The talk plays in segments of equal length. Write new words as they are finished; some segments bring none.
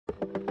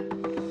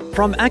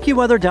From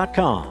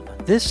AccuWeather.com,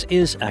 this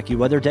is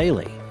AccuWeather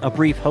Daily, a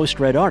brief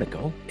host-read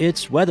article.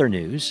 It's weather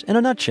news in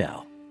a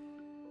nutshell.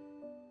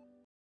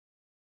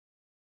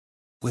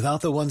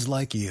 Without the ones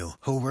like you,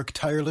 who work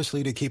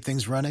tirelessly to keep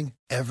things running,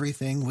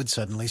 everything would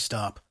suddenly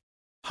stop.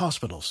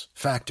 Hospitals,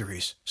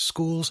 factories,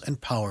 schools,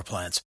 and power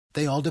plants,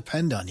 they all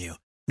depend on you.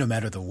 No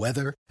matter the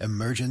weather,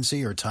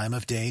 emergency, or time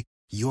of day,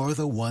 you're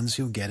the ones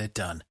who get it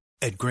done.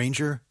 At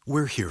Grainger,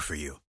 we're here for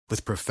you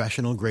with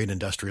professional-grade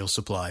industrial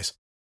supplies.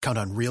 Count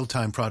on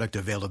real-time product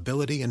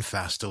availability and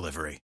fast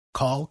delivery.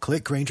 Call,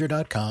 click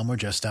Grainger.com, or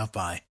just stop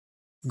by.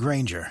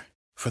 Grainger,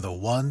 for the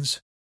ones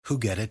who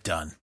get it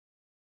done.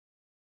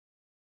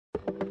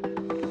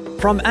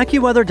 From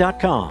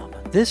AccuWeather.com,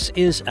 this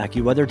is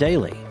AccuWeather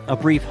Daily, a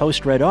brief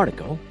host-read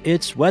article.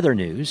 It's weather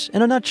news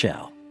in a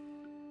nutshell.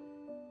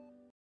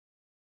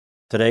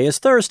 Today is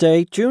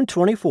Thursday, June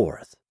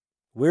 24th.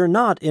 We're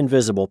not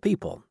invisible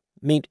people.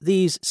 Meet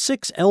these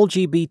 6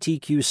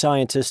 LGBTQ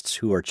scientists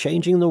who are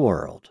changing the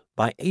world,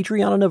 by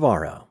Adriana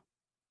Navarro.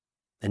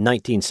 In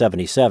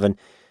 1977,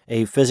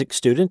 a physics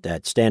student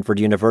at Stanford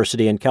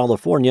University in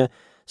California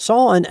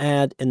saw an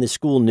ad in the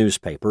school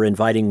newspaper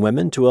inviting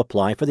women to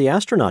apply for the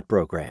astronaut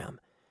program.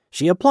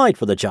 She applied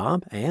for the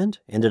job and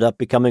ended up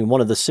becoming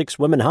one of the 6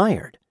 women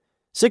hired.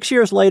 6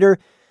 years later,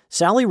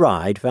 Sally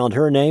Ride found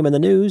her name in the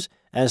news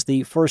as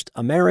the first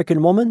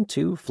American woman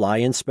to fly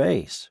in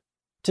space.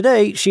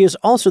 Today, she is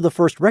also the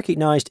first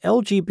recognized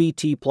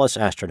LGBT plus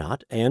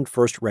astronaut and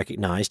first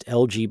recognized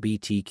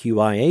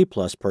LGBTQIA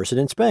plus person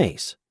in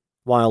space.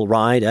 While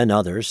Ride and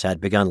others had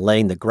begun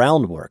laying the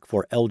groundwork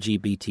for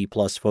LGBT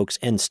plus folks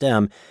in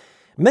STEM,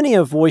 many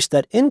have voiced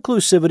that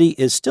inclusivity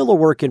is still a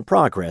work in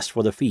progress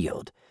for the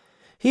field.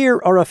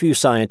 Here are a few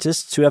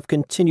scientists who have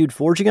continued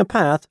forging a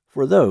path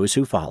for those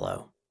who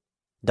follow.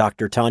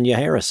 Dr. Tanya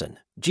Harrison,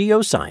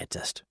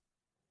 geoscientist.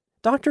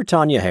 Dr.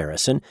 Tanya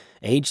Harrison,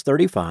 age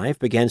 35,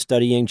 began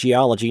studying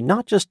geology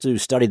not just to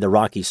study the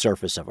rocky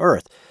surface of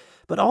Earth,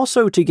 but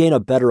also to gain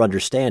a better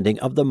understanding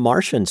of the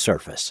Martian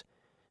surface.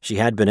 She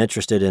had been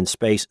interested in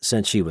space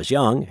since she was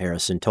young,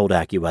 Harrison told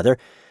AccuWeather,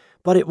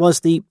 but it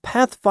was the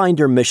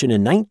Pathfinder mission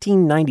in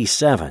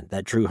 1997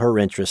 that drew her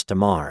interest to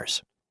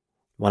Mars.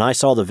 When I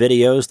saw the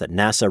videos that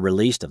NASA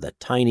released of the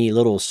tiny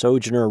little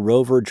Sojourner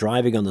rover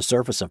driving on the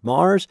surface of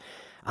Mars,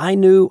 I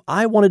knew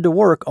I wanted to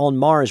work on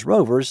Mars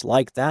rovers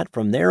like that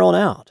from there on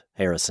out,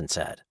 Harrison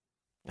said.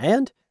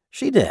 And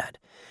she did.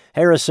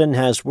 Harrison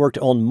has worked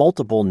on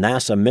multiple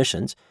NASA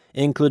missions,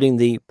 including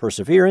the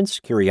Perseverance,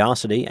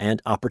 Curiosity,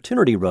 and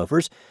Opportunity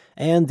rovers,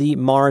 and the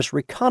Mars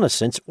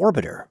Reconnaissance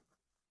Orbiter.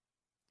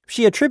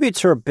 She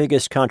attributes her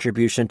biggest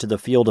contribution to the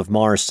field of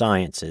Mars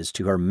sciences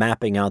to her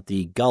mapping out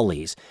the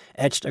gullies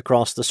etched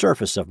across the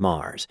surface of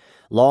Mars,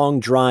 long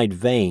dried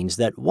veins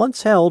that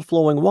once held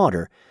flowing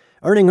water,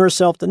 earning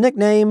herself the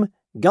nickname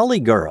Gully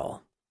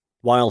Girl.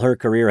 While her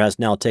career has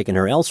now taken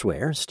her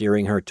elsewhere,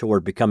 steering her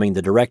toward becoming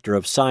the director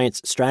of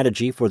science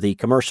strategy for the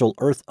commercial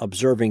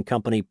Earth-observing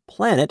company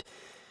Planet,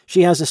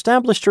 she has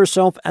established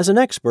herself as an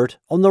expert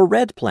on the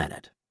red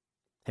planet.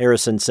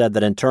 Harrison said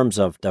that in terms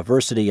of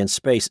diversity in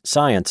space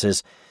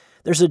sciences,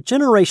 there's a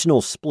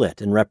generational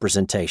split in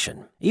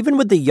representation. Even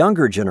with the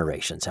younger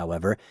generations,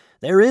 however,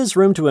 there is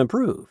room to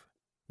improve.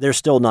 There's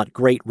still not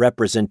great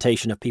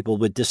representation of people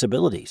with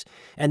disabilities,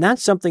 and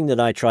that's something that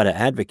I try to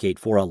advocate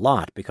for a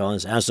lot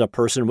because as a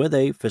person with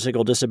a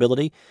physical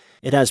disability,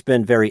 it has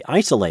been very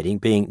isolating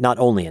being not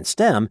only in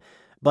STEM,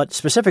 but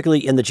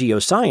specifically in the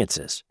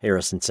geosciences,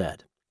 Harrison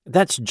said.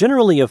 That's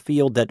generally a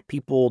field that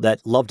people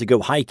that love to go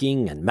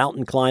hiking and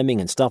mountain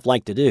climbing and stuff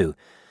like to do,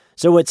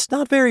 so it's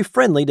not very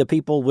friendly to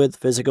people with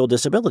physical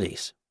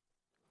disabilities.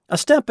 A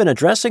step in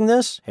addressing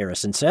this,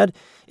 Harrison said,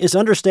 is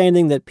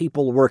understanding that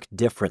people work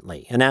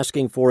differently and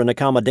asking for an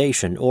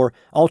accommodation or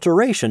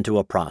alteration to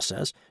a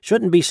process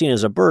shouldn't be seen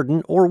as a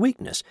burden or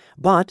weakness,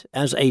 but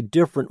as a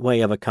different way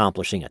of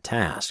accomplishing a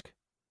task.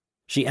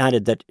 She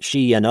added that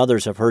she and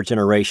others of her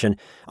generation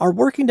are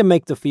working to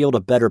make the field a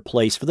better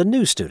place for the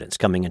new students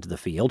coming into the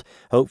field,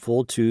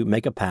 hopeful to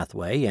make a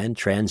pathway and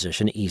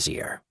transition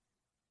easier.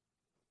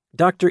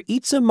 Dr.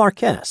 Itza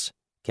Marquez,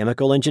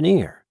 chemical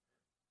engineer.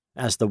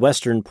 As the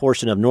western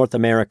portion of North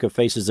America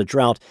faces a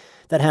drought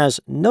that has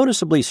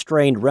noticeably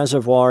strained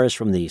reservoirs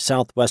from the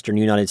southwestern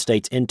United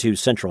States into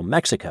central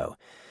Mexico,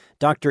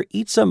 Dr.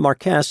 Itza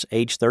Marquez,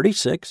 age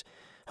 36,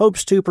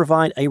 hopes to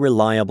provide a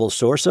reliable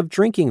source of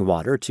drinking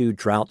water to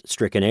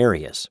drought-stricken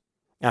areas.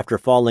 After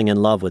falling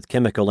in love with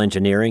chemical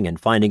engineering and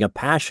finding a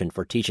passion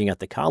for teaching at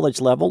the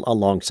college level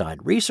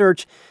alongside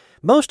research,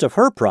 most of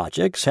her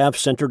projects have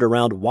centered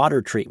around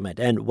water treatment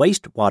and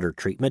wastewater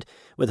treatment,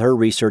 with her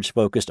research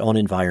focused on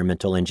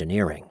environmental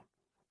engineering.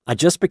 I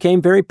just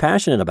became very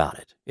passionate about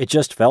it. It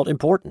just felt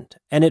important,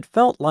 and it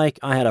felt like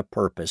I had a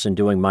purpose in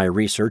doing my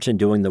research and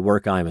doing the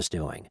work I was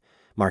doing,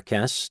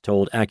 Marquez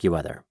told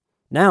AccuWeather.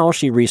 Now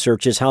she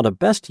researches how to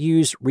best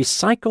use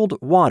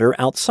recycled water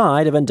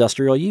outside of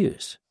industrial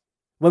use.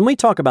 When we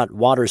talk about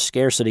water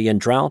scarcity and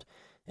drought,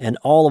 and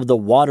all of the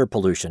water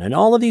pollution and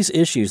all of these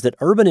issues that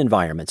urban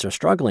environments are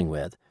struggling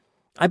with,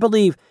 I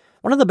believe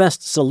One of the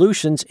best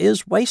solutions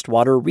is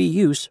wastewater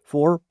reuse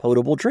for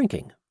potable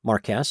drinking,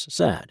 Marquez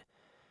said.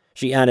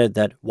 She added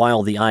that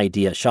while the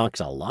idea shocks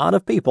a lot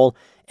of people,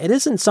 it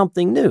isn't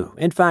something new.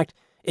 In fact,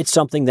 it's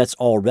something that's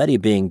already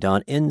being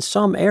done in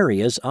some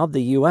areas of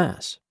the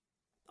U.S.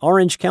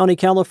 Orange County,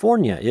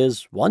 California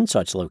is one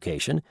such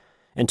location.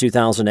 In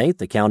 2008,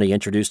 the county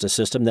introduced a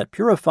system that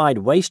purified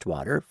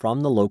wastewater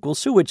from the local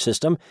sewage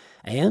system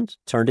and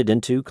turned it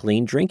into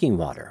clean drinking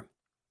water.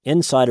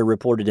 Insider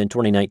reported in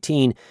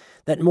 2019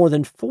 that more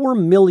than 4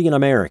 million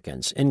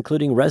Americans,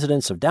 including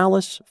residents of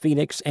Dallas,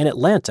 Phoenix, and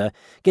Atlanta,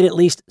 get at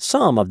least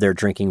some of their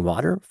drinking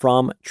water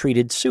from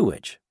treated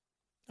sewage.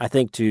 I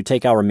think to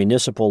take our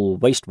municipal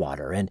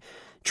wastewater and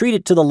treat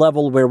it to the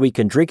level where we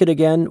can drink it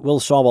again will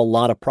solve a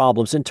lot of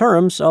problems in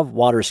terms of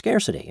water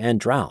scarcity and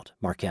drought,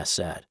 Marquez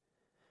said.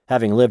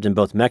 Having lived in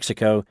both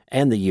Mexico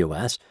and the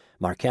U.S.,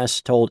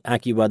 Marquez told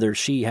AccuWeather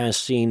she has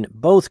seen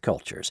both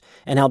cultures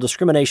and how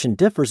discrimination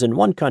differs in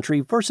one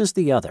country versus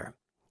the other.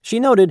 She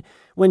noted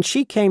when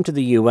she came to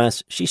the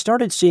U.S., she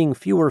started seeing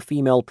fewer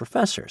female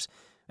professors,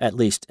 at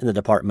least in the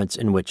departments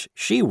in which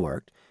she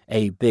worked,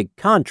 a big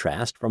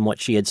contrast from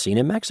what she had seen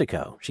in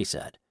Mexico, she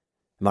said.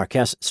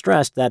 Marquez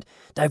stressed that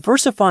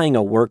diversifying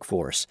a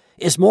workforce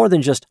is more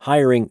than just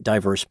hiring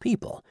diverse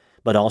people,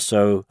 but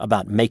also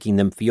about making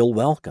them feel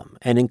welcome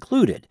and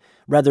included,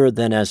 rather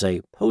than as a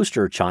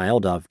poster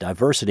child of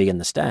diversity in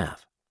the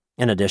staff.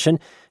 In addition,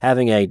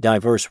 having a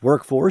diverse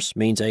workforce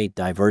means a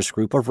diverse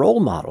group of role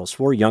models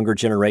for younger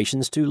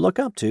generations to look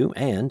up to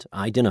and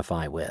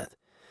identify with.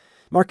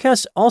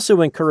 Marquez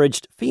also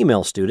encouraged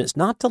female students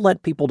not to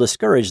let people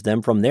discourage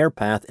them from their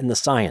path in the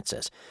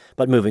sciences,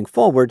 but moving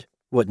forward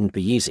wouldn't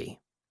be easy.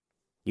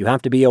 You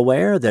have to be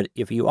aware that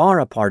if you are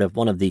a part of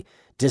one of the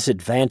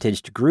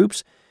disadvantaged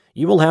groups,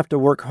 you will have to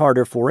work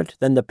harder for it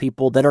than the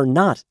people that are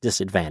not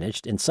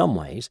disadvantaged in some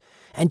ways,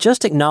 and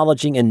just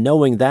acknowledging and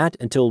knowing that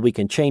until we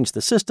can change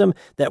the system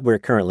that we're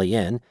currently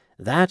in,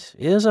 that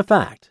is a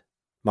fact,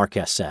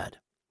 Marquez said.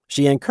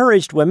 She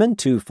encouraged women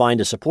to find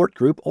a support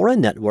group or a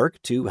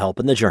network to help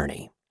in the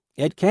journey.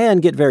 It can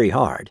get very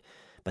hard,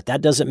 but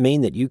that doesn't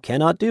mean that you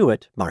cannot do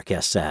it,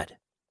 Marquez said.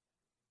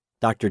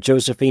 Dr.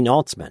 Josephine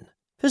Altsman,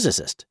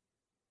 physicist.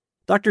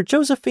 Dr.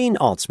 Josephine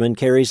Altsman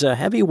carries a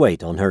heavy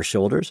weight on her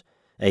shoulders.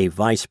 A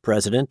vice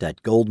president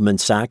at Goldman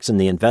Sachs in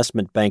the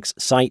investment bank's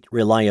Site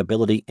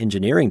Reliability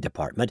Engineering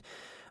Department,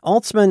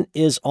 Altsman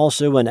is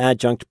also an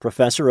adjunct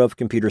professor of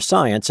computer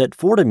science at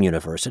Fordham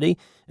University,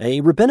 a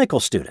rabbinical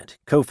student,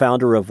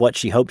 co-founder of what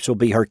she hopes will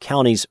be her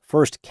county's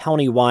first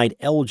county-wide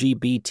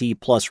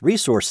LGBT+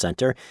 resource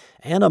center,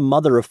 and a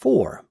mother of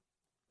 4.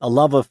 A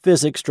love of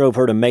physics drove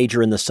her to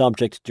major in the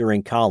subject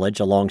during college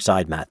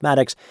alongside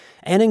mathematics,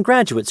 and in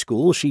graduate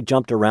school she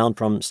jumped around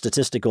from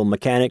statistical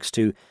mechanics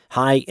to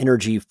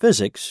high-energy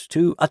physics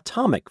to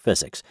atomic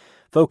physics,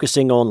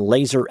 focusing on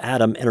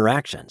laser-atom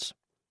interactions.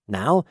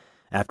 Now,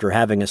 after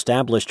having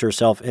established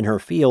herself in her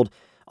field,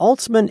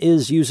 Altsman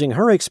is using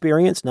her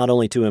experience not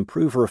only to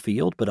improve her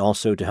field, but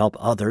also to help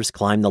others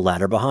climb the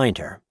ladder behind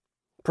her.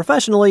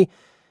 Professionally,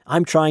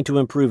 I'm trying to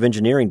improve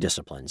engineering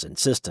disciplines and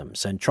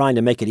systems and trying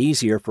to make it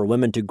easier for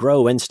women to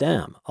grow in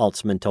STEM,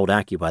 Altsman told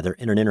AccuWeather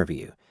in an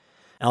interview.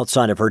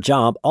 Outside of her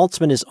job,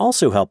 Altsman is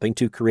also helping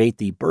to create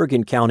the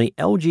Bergen County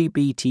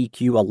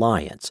LGBTQ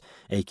Alliance,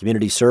 a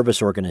community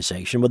service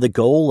organization with the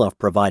goal of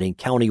providing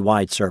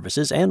county-wide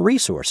services and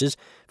resources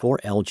for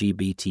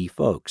LGBT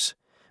folks.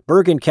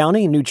 Bergen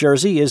County, New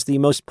Jersey, is the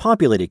most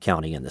populated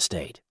county in the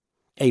state.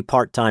 A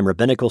part-time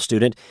rabbinical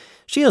student,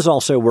 she is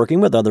also working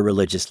with other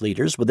religious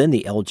leaders within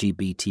the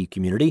LGBT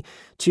community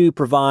to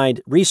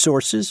provide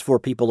resources for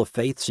people of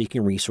faith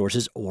seeking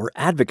resources or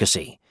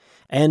advocacy.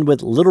 And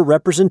with little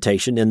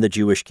representation in the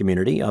Jewish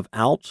community of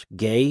out,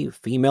 gay,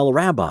 female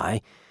rabbi,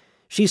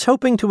 she's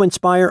hoping to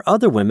inspire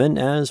other women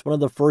as one of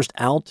the first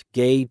out,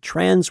 gay,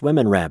 trans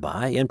women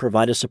rabbi and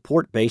provide a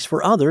support base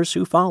for others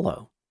who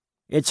follow.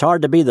 It's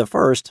hard to be the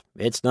first.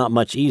 It's not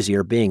much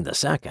easier being the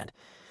second.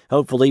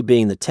 Hopefully,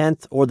 being the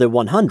 10th or the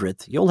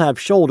 100th, you'll have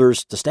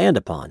shoulders to stand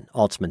upon,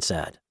 Altsman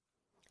said.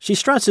 She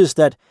stresses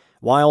that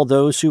while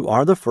those who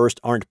are the first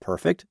aren't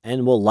perfect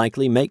and will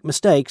likely make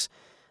mistakes,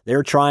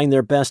 they're trying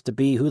their best to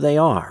be who they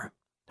are.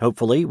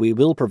 Hopefully, we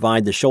will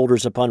provide the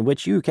shoulders upon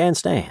which you can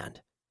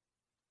stand.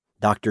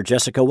 Dr.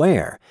 Jessica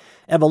Ware,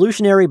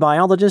 evolutionary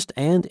biologist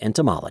and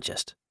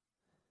entomologist.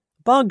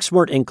 Bugs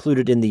weren't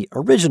included in the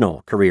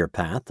original career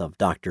path of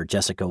Dr.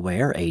 Jessica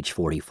Ware, age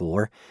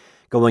 44.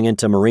 Going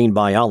into marine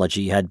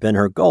biology had been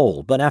her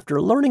goal, but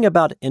after learning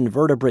about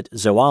invertebrate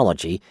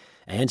zoology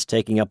and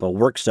taking up a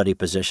work-study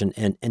position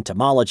in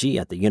entomology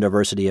at the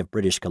University of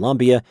British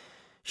Columbia,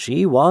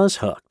 she was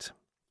hooked.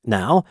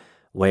 Now,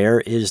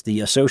 Ware is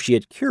the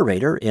associate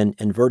curator in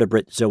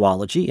invertebrate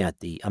zoology at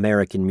the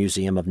American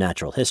Museum of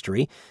Natural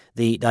History,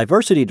 the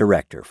diversity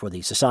director for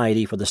the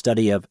Society for the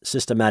Study of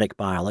Systematic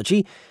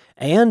Biology,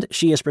 and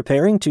she is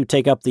preparing to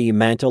take up the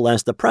mantle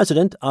as the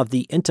president of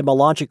the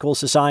Entomological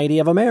Society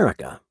of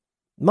America.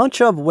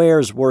 Much of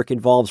Ware's work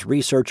involves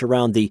research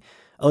around the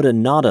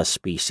Odonata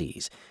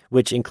species,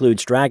 which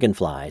includes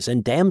dragonflies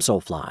and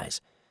damselflies.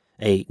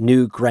 A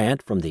new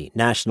grant from the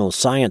National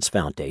Science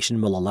Foundation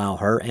will allow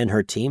her and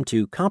her team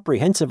to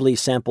comprehensively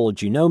sample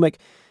genomic,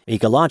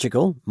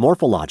 ecological,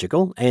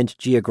 morphological, and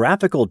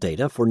geographical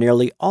data for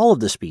nearly all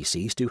of the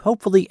species to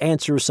hopefully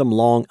answer some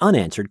long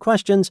unanswered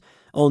questions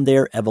on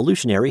their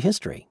evolutionary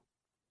history.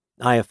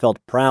 I have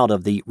felt proud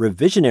of the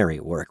revisionary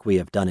work we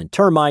have done in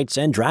termites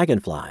and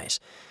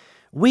dragonflies.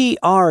 We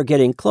are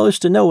getting close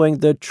to knowing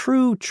the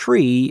true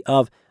tree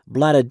of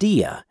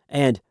Blattidia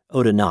and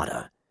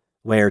Odonata,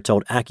 Ware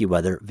told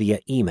AccuWeather via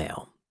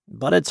email.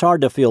 But it's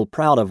hard to feel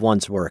proud of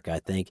one's work, I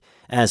think,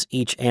 as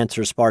each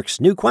answer sparks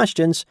new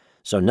questions,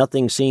 so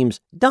nothing seems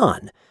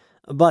done,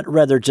 but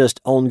rather just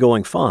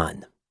ongoing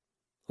fun.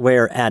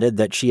 Ware added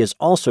that she is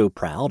also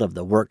proud of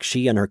the work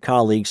she and her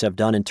colleagues have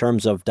done in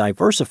terms of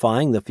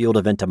diversifying the field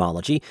of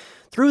entomology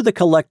through the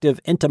collective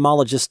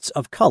Entomologists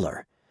of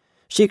Color.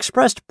 She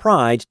expressed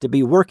pride to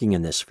be working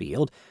in this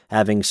field,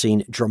 having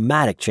seen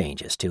dramatic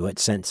changes to it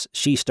since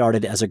she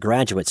started as a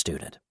graduate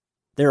student.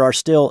 There are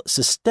still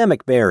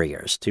systemic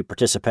barriers to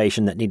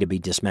participation that need to be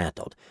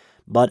dismantled,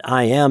 but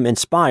I am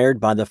inspired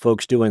by the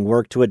folks doing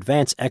work to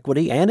advance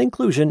equity and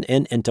inclusion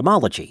in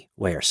entomology,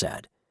 Ware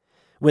said.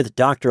 With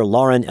Dr.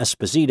 Lauren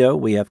Esposito,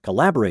 we have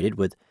collaborated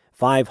with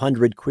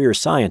 500 queer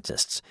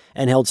scientists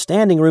and held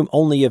standing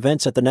room-only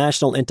events at the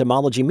National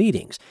Entomology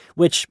meetings,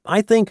 which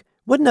I think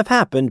wouldn't have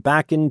happened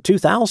back in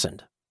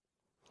 2000.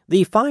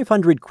 The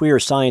 500 Queer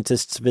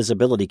Scientists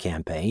Visibility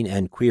Campaign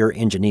and Queer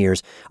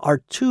Engineers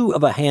are two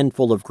of a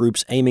handful of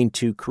groups aiming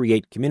to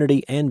create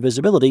community and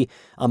visibility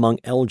among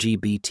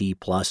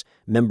LGBT+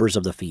 members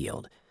of the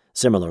field.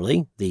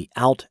 Similarly, the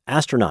Out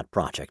Astronaut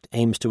Project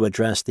aims to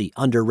address the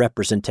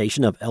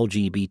underrepresentation of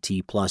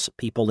LGBT+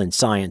 people in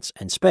science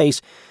and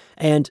space,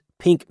 and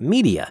Pink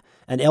Media,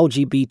 an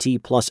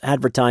LGBT+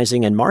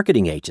 advertising and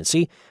marketing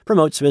agency,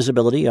 promotes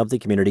visibility of the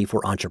community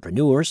for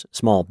entrepreneurs,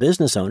 small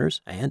business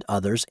owners, and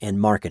others in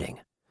marketing.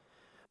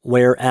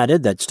 Ware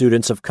added that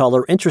students of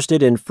color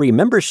interested in free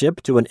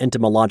membership to an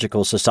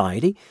entomological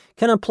society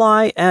can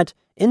apply at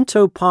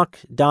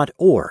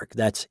entopoc.org.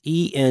 That's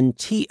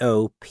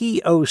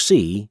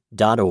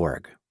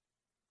entopoc.org.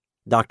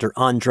 Dr.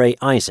 Andre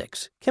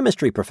Isaacs,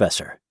 chemistry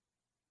professor.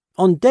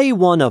 On day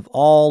one of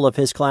all of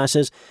his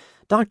classes,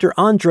 Dr.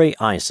 Andre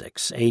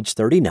Isaacs, age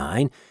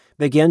 39,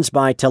 begins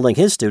by telling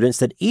his students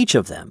that each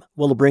of them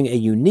will bring a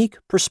unique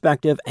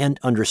perspective and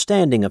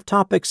understanding of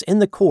topics in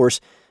the course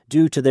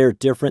due to their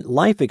different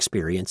life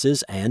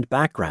experiences and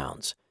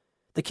backgrounds.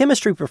 The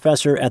chemistry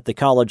professor at the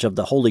College of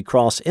the Holy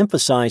Cross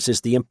emphasizes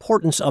the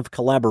importance of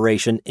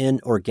collaboration in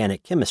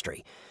organic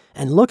chemistry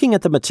and looking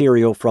at the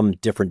material from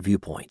different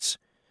viewpoints.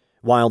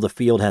 While the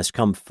field has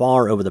come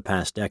far over the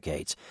past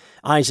decades,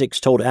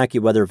 Isaacs told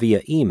AccuWeather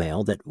via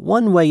email that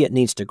one way it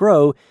needs to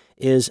grow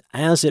is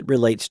as it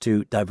relates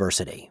to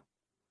diversity.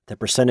 The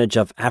percentage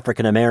of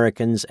African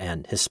Americans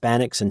and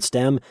Hispanics in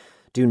STEM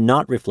do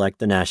not reflect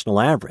the national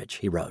average,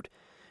 he wrote.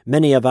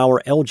 Many of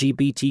our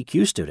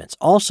LGBTQ students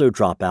also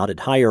drop out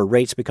at higher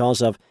rates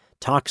because of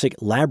toxic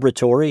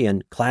laboratory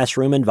and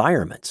classroom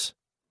environments.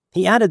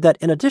 He added that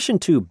in addition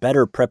to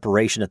better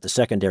preparation at the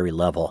secondary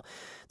level,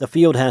 the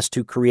field has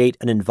to create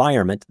an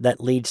environment that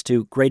leads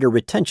to greater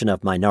retention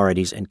of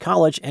minorities in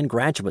college and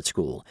graduate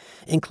school,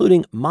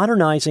 including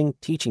modernizing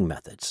teaching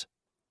methods.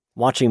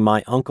 Watching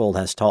my uncle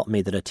has taught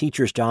me that a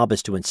teacher's job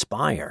is to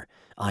inspire,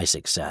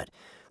 Isaacs said.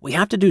 We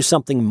have to do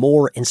something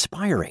more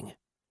inspiring.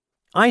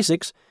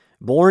 Isaacs,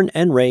 born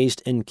and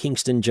raised in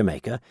Kingston,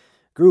 Jamaica,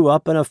 grew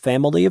up in a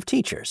family of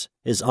teachers.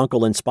 His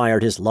uncle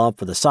inspired his love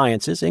for the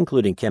sciences,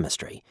 including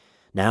chemistry.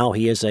 Now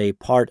he is a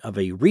part of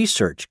a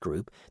research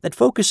group that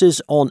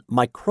focuses on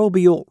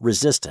microbial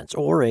resistance,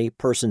 or a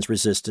person's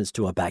resistance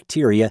to a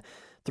bacteria,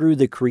 through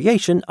the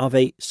creation of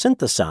a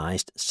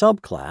synthesized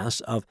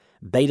subclass of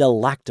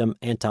beta-lactam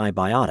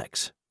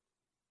antibiotics.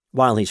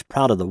 While he's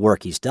proud of the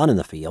work he's done in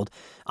the field,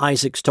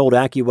 Isaacs told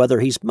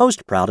AccuWeather he's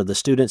most proud of the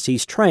students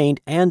he's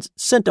trained and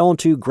sent on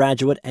to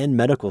graduate and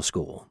medical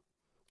school.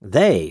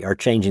 They are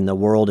changing the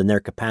world in their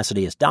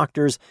capacity as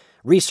doctors,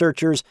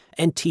 researchers,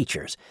 and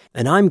teachers,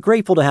 and I'm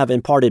grateful to have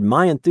imparted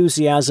my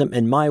enthusiasm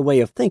and my way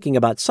of thinking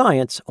about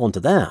science onto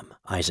them,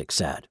 Isaacs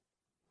said.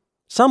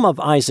 Some of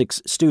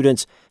Isaacs'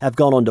 students have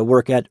gone on to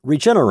work at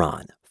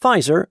Regeneron,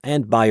 Pfizer,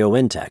 and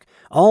BioNTech,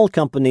 all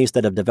companies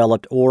that have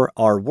developed or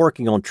are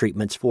working on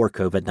treatments for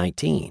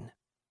COVID-19.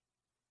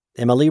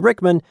 Emily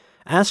Rickman,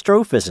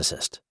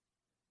 astrophysicist.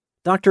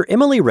 Dr.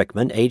 Emily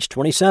Rickman, age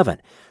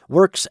 27,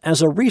 works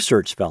as a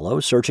research fellow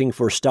searching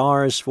for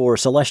stars for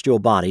celestial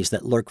bodies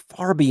that lurk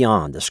far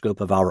beyond the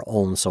scope of our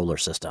own solar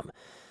system.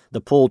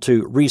 The pull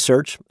to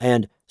research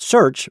and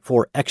search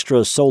for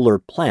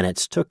extrasolar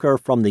planets took her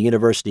from the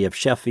University of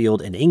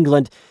Sheffield in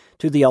England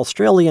to the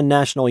Australian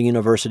National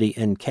University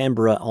in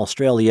Canberra,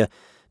 Australia,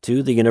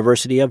 to the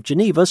University of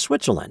Geneva,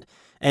 Switzerland,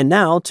 and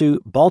now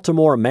to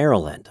Baltimore,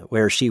 Maryland,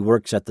 where she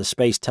works at the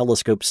Space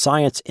Telescope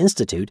Science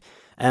Institute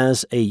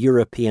as a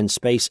European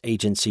Space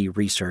Agency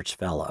research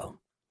fellow.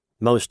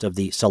 Most of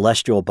the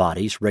celestial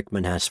bodies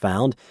Rickman has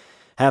found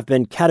have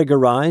been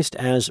categorized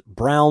as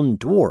brown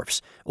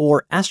dwarfs,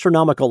 or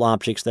astronomical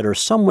objects that are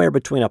somewhere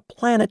between a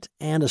planet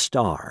and a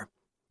star.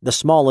 The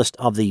smallest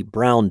of the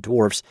brown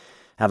dwarfs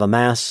have a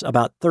mass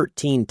about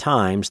 13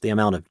 times the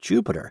amount of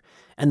Jupiter,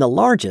 and the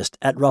largest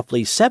at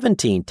roughly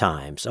 17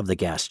 times of the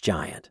gas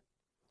giant.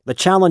 The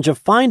challenge of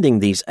finding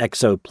these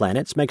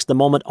exoplanets makes the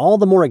moment all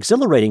the more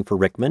exhilarating for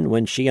Rickman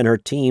when she and her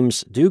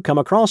teams do come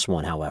across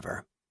one,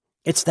 however.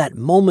 It's that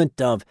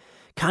moment of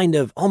kind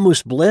of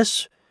almost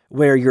bliss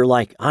where you're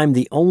like, I'm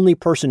the only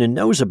person who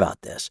knows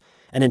about this,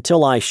 and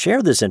until I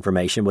share this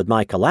information with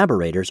my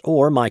collaborators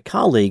or my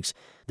colleagues,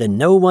 then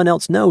no one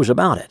else knows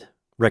about it,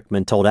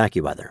 Rickman told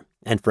AccuWeather.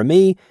 And for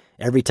me,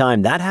 every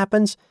time that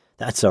happens,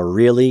 that's a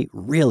really,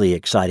 really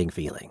exciting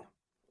feeling.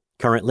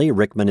 Currently,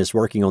 Rickman is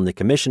working on the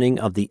commissioning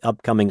of the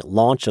upcoming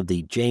launch of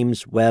the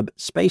James Webb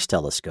Space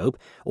Telescope,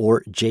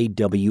 or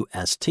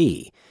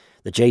JWST.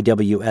 The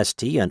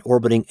JWST, an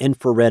orbiting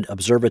infrared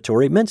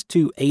observatory meant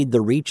to aid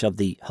the reach of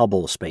the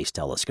Hubble Space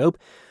Telescope,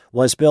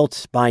 was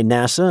built by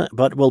NASA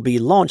but will be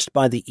launched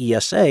by the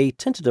ESA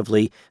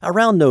tentatively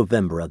around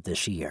November of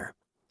this year.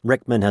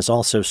 Rickman has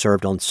also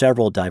served on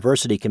several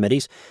diversity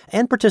committees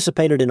and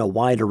participated in a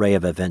wide array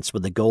of events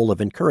with the goal of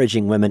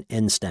encouraging women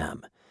in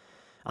STEM.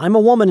 I'm a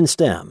woman in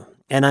STEM,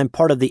 and I'm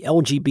part of the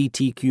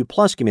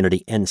LGBTQ+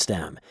 community in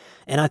STEM,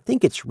 and I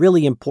think it's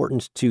really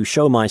important to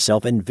show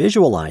myself and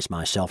visualize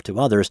myself to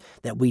others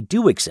that we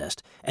do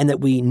exist and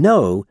that we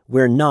know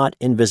we're not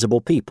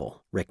invisible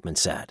people, Rickman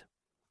said.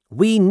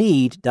 We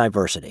need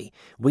diversity.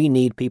 We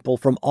need people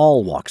from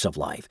all walks of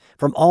life,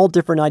 from all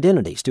different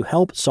identities to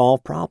help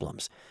solve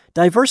problems.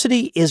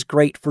 Diversity is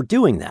great for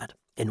doing that,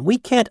 and we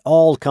can't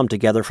all come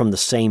together from the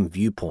same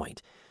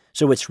viewpoint.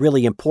 So it's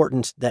really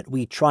important that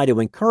we try to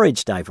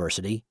encourage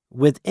diversity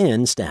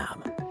within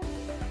STEM.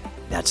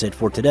 That's it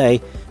for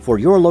today. For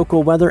your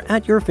local weather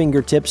at your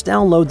fingertips,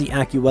 download the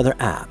AccuWeather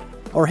app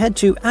or head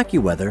to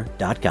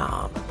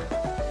AccuWeather.com.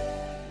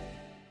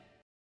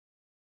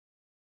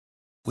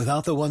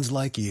 Without the ones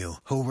like you,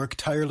 who work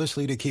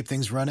tirelessly to keep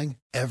things running,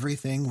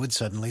 everything would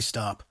suddenly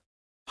stop.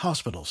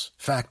 Hospitals,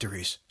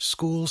 factories,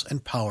 schools,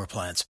 and power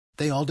plants,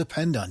 they all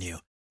depend on you.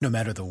 No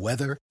matter the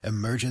weather,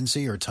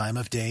 emergency, or time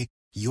of day,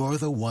 you're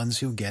the ones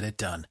who get it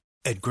done.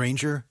 At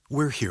Grainger,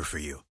 we're here for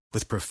you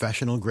with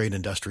professional-grade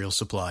industrial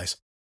supplies.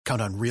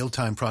 Count on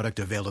real-time product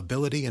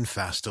availability and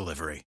fast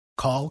delivery.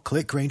 Call,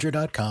 click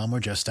Grainger.com, or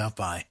just stop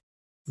by.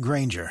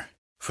 Grainger,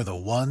 for the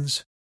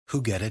ones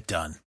who get it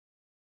done.